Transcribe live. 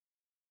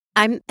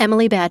I'm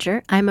Emily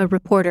Badger. I'm a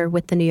reporter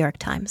with the New York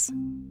Times.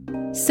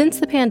 Since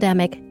the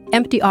pandemic,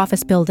 empty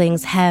office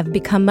buildings have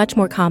become much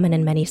more common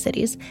in many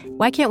cities.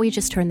 Why can't we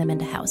just turn them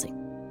into housing?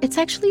 It's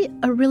actually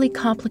a really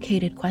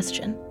complicated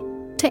question.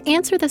 To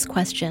answer this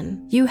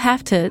question, you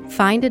have to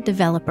find a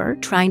developer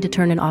trying to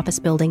turn an office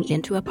building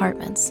into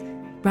apartments,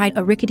 ride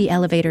a rickety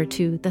elevator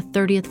to the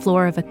 30th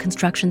floor of a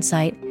construction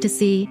site to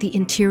see the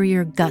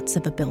interior guts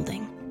of a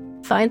building.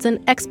 Finds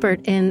an expert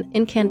in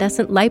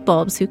incandescent light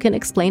bulbs who can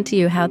explain to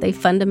you how they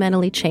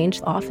fundamentally change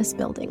office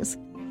buildings.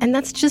 And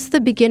that's just the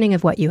beginning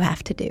of what you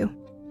have to do.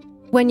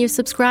 When you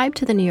subscribe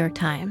to the New York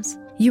Times,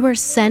 you are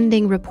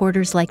sending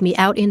reporters like me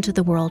out into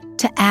the world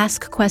to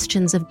ask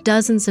questions of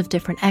dozens of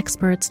different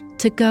experts,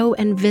 to go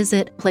and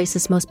visit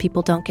places most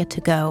people don't get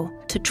to go,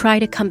 to try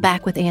to come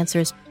back with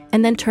answers,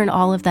 and then turn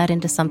all of that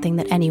into something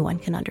that anyone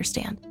can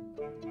understand.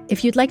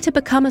 If you'd like to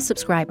become a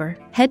subscriber,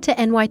 head to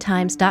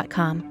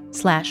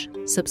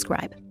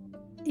nytimes.com/subscribe.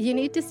 You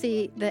need to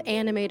see the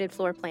animated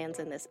floor plans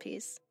in this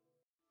piece.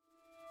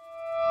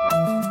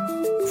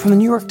 From the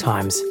New York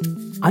Times,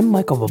 I'm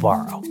Michael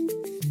Barbaro.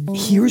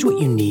 Here's what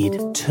you need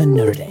to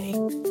know today.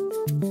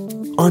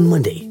 On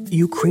Monday,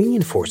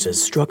 Ukrainian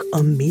forces struck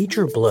a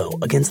major blow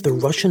against the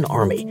Russian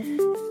army,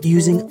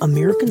 using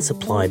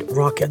American-supplied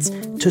rockets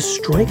to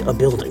strike a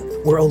building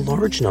where a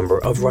large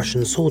number of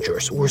Russian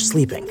soldiers were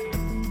sleeping.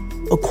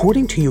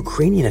 According to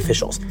Ukrainian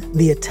officials,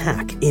 the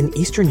attack in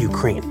eastern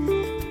Ukraine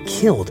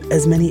killed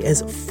as many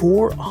as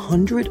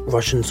 400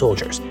 Russian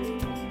soldiers.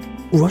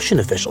 Russian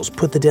officials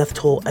put the death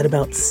toll at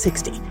about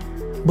 60,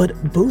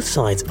 but both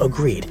sides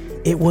agreed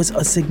it was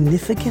a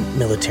significant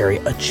military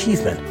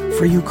achievement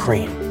for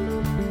Ukraine.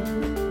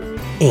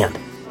 And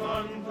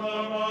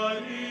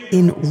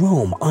in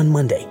Rome on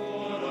Monday,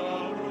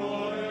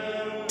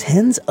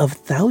 tens of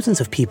thousands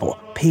of people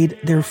paid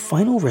their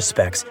final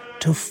respects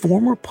to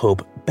former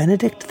Pope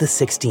Benedict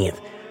XVI,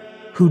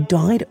 who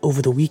died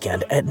over the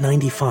weekend at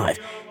 95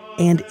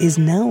 and is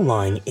now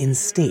lying in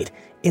state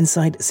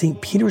inside St.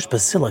 Peter's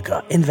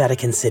Basilica in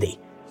Vatican City.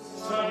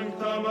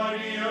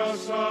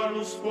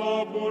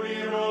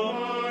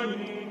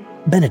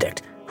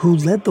 Benedict, who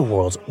led the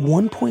world's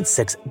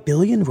 1.6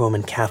 billion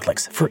Roman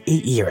Catholics for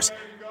 8 years,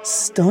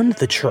 stunned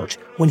the church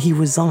when he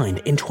resigned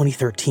in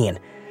 2013,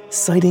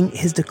 citing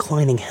his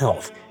declining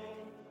health.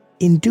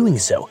 In doing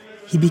so,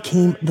 he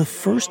became the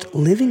first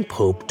living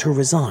pope to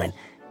resign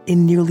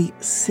in nearly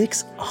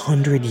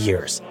 600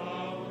 years.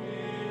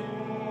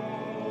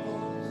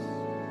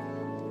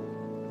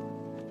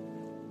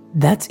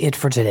 That's it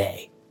for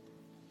today.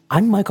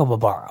 I'm Michael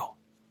Barbaro.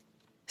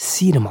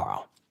 See you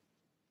tomorrow.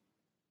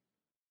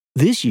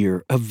 This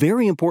year, a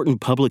very important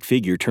public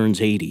figure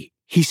turns 80.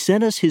 He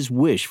sent us his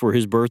wish for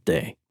his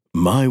birthday.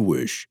 My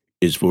wish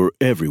is for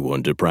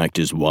everyone to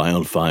practice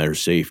wildfire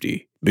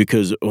safety,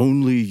 because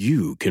only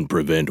you can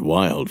prevent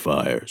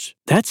wildfires.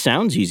 That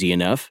sounds easy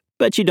enough.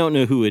 Bet you don't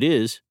know who it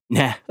is.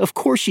 Nah, of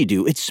course you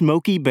do. It's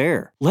Smokey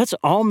Bear. Let's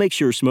all make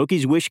sure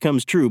Smokey's wish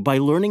comes true by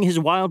learning his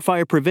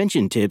wildfire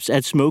prevention tips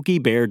at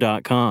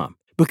SmokeyBear.com.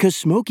 Because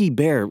Smokey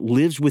Bear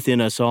lives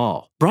within us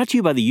all. Brought to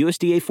you by the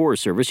USDA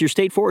Forest Service, your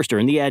state forester,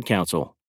 and the Ad Council.